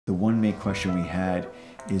The one main question we had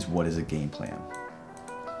is, what is a game plan?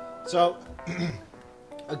 So,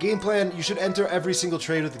 a game plan, you should enter every single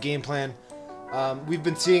trade with a game plan. We've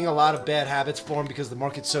been seeing a lot of bad habits form because the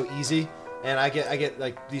market's so easy, and I get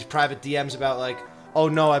like these private DMs about like, oh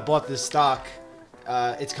no, I bought this stock,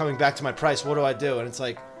 it's coming back to my price, what do I do? And it's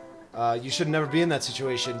like, you should never be in that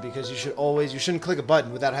situation, because you shouldn't click a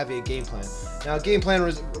button without having a game plan. Now, a game plan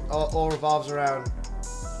all revolves around,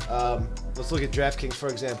 let's look at DraftKings for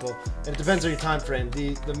example, and it depends on your time frame.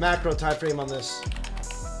 The macro time frame on this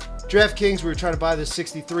DraftKings, we were trying to buy this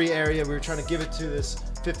 63 area, we were trying to give it to this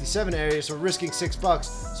 57 area, so we're risking $6.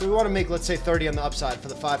 So we want to make, let's say, 30 on the upside for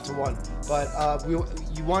the 5-to-1. But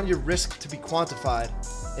you want your risk to be quantified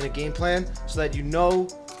in a game plan so that you know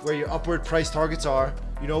where your upward price targets are,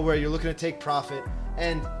 you know where you're looking to take profit,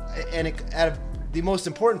 and the most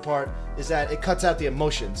important part is that it cuts out the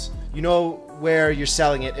emotions. You know where you're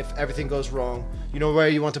selling it if everything goes wrong. You know where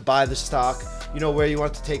you want to buy the stock. You know where you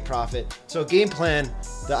want to take profit. So a game plan,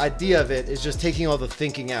 the idea of it is just taking all the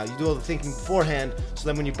thinking out. You do all the thinking beforehand, so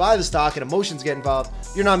then when you buy the stock and emotions get involved,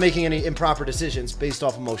 you're not making any improper decisions based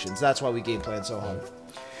off emotions. That's why we game plan so hard.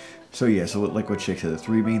 So yeah, so like what Shake said, the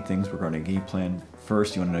three main things regarding a game plan.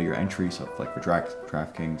 First, you want to know your entry. So like for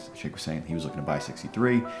DraftKings, Shake was saying he was looking to buy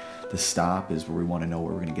 63. The stop is where we want to know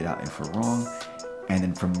where we're going to get out if we're wrong. And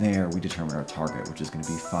then from there, we determine our target, which is going to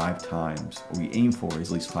be 5 times. What we aim for is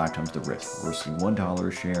at least 5 times the risk. We're risking $1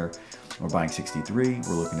 a share. We're buying 63.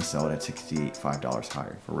 We're looking to sell it at 68, $5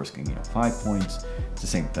 higher. If we're risking 5 points, it's the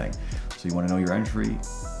same thing. So you want to know your entry.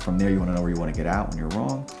 From there, you want to know where you want to get out when you're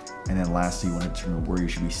wrong. And then lastly, you want to determine where you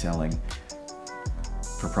should be selling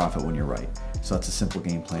for profit when you're right. So that's a simple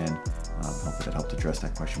game plan. Hopefully that helped address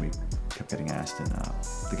that question we kept getting asked in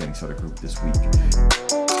the Getting Started group this week.